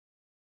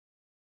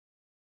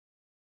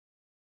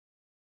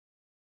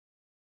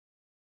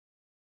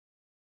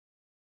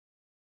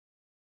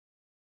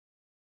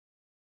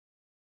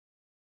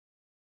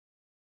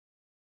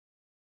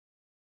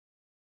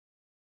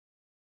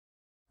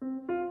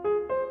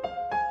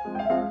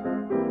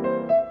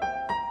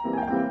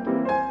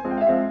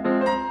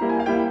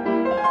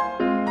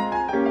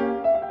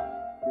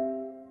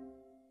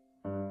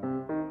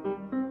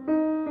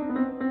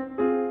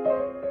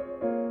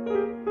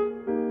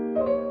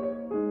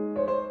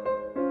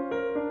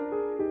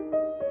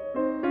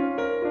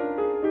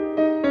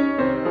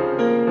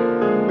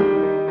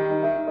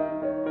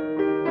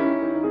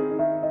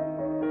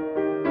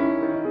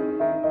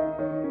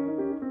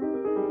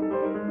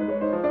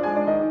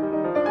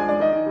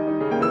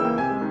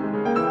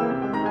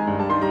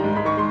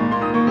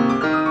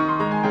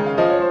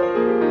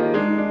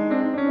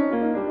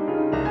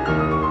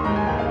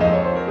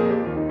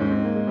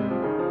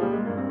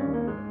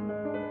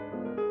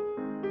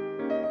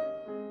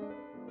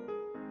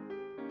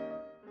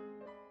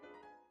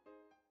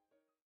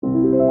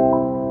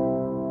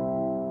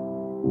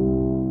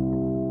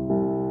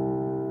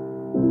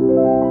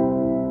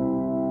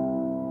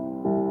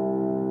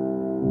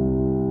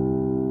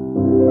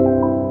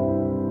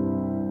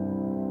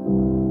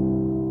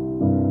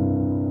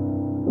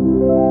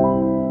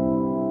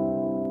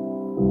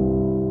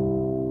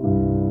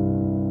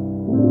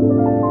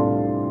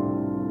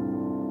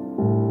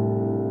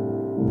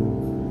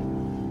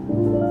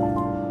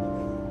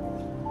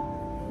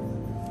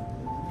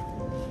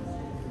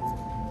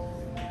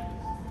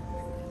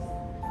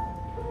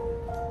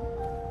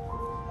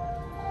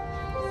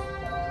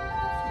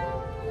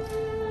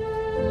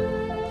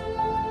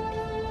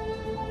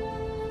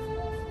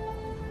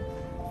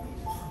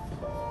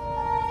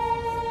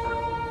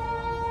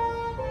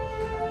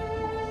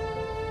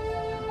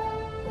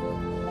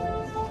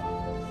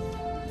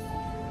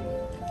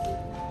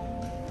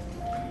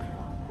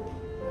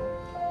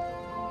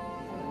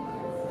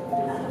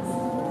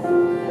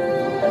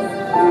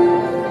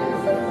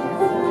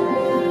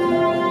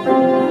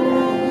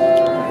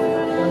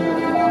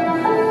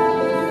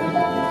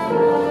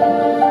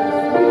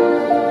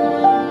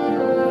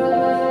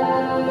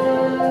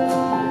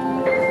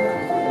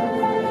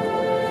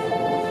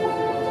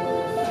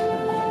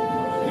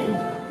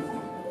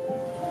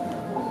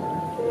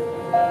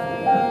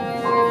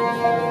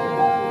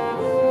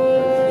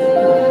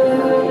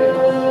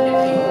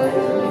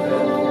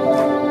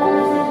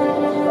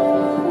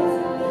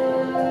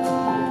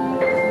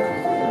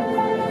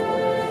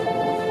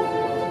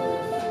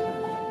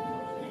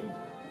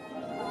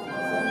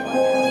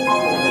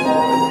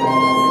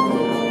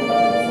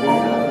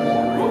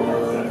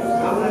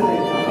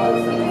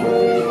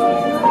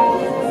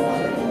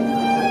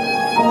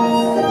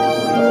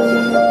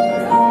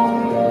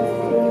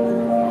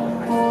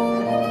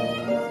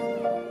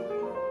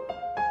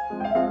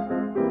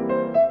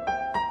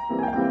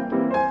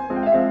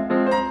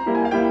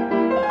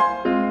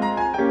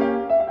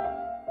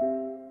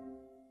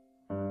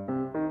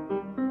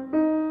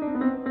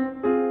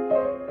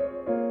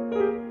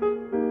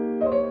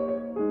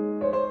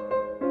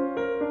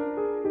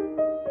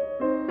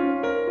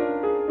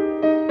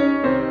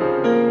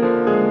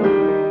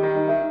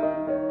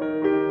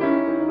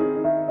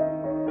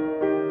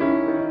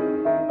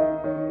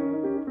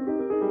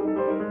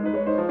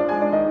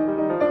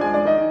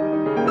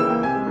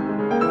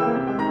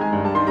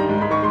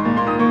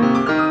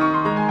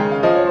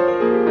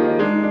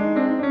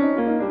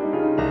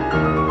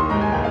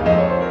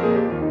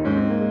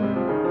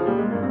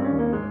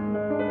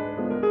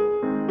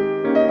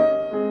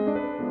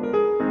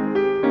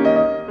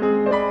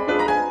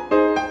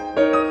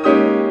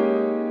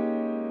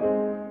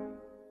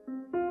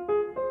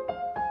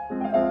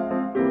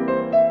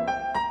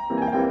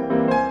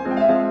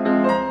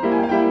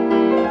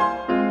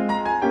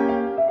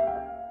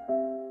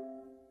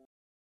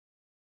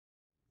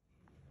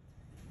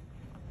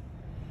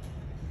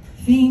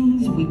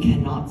Things we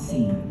cannot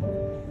see.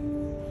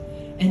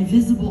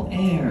 Invisible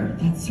air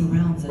that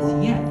surrounds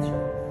us, yet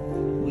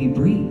we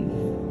breathe.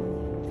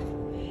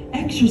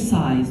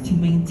 Exercise to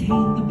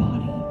maintain the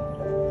body.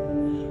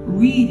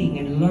 Reading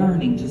and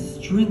learning to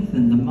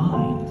strengthen the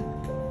mind.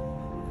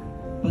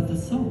 But the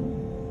soul?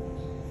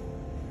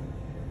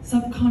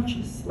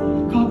 Subconscious,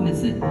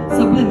 cognizant,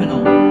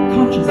 subliminal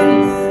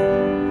consciousness.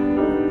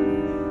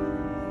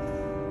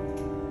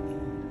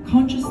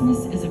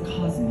 Consciousness is a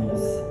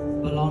cosmos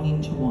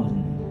belonging to one.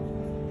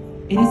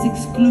 It is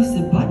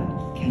exclusive but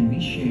can be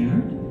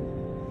shared.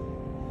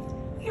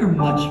 We are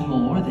much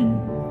more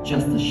than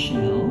just a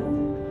shell.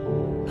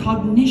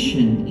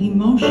 Cognition,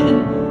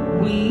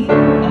 emotion, we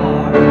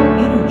are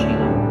energy.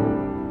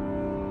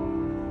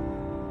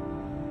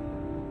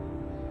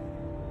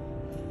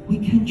 We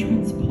can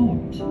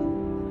transport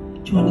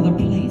to another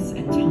place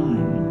and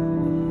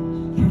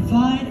time,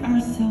 provide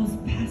ourselves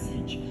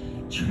passage,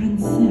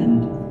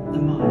 transcend the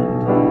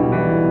mind.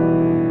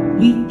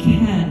 We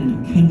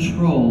can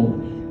control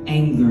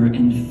anger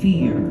and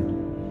fear,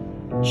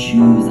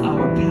 choose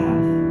our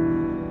path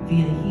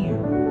via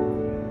here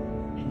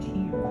and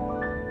here.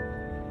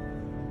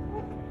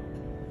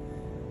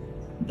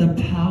 The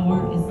power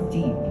is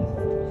deep,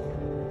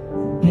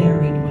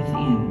 buried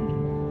within.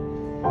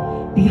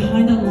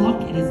 Behind a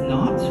lock it is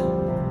not,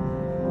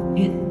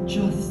 it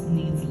just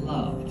needs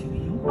love to be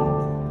opened.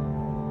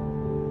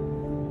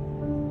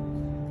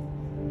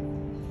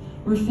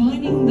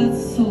 Refining the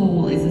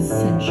soul is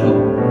essential.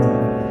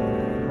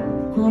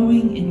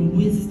 Growing in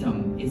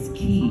wisdom is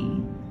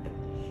key.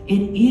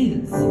 It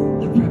is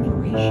the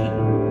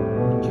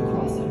preparation to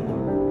cross over.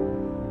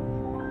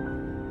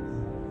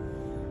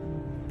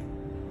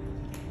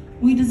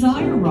 We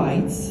desire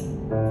rights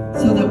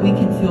so that we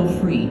can feel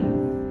free.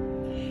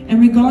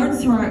 In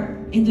regards to our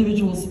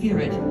individual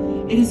spirit,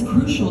 it is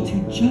crucial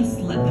to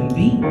just let them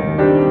be.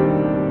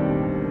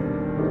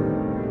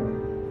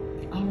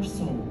 Our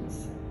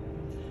souls,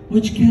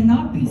 which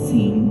cannot be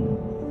seen,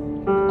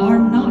 are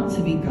not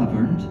to be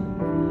governed.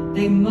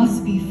 They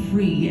must be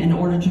free in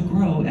order to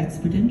grow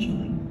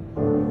exponentially.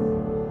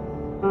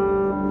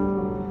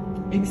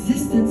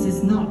 Existence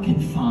is not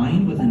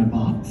confined within a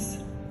box.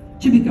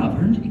 To be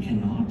governed, it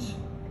cannot.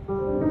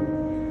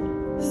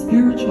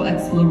 Spiritual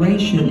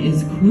exploration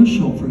is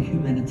crucial for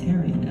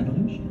humanitarian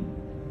evolution.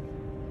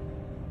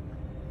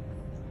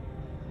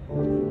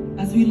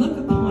 As we look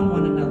upon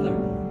one another,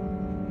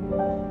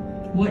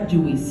 what do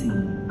we see?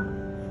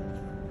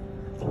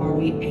 Are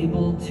we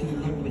able to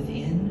look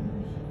within,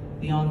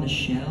 beyond the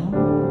shell?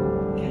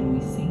 Can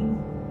we see?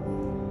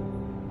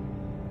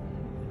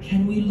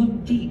 Can we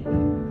look deep?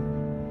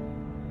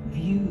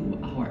 View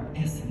our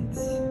essence?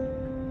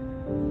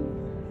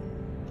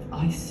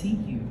 I see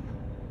you.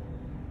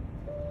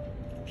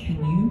 Can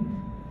you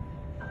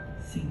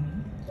see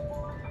me?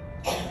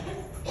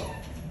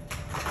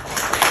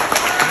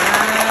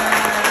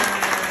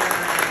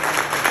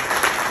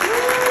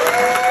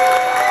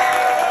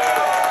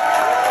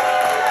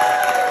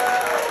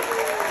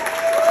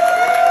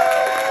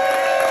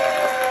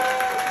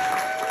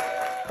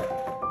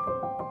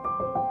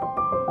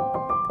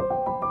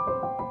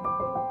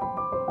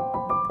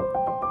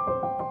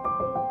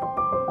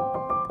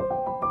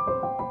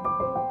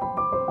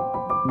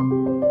 Thank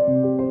you.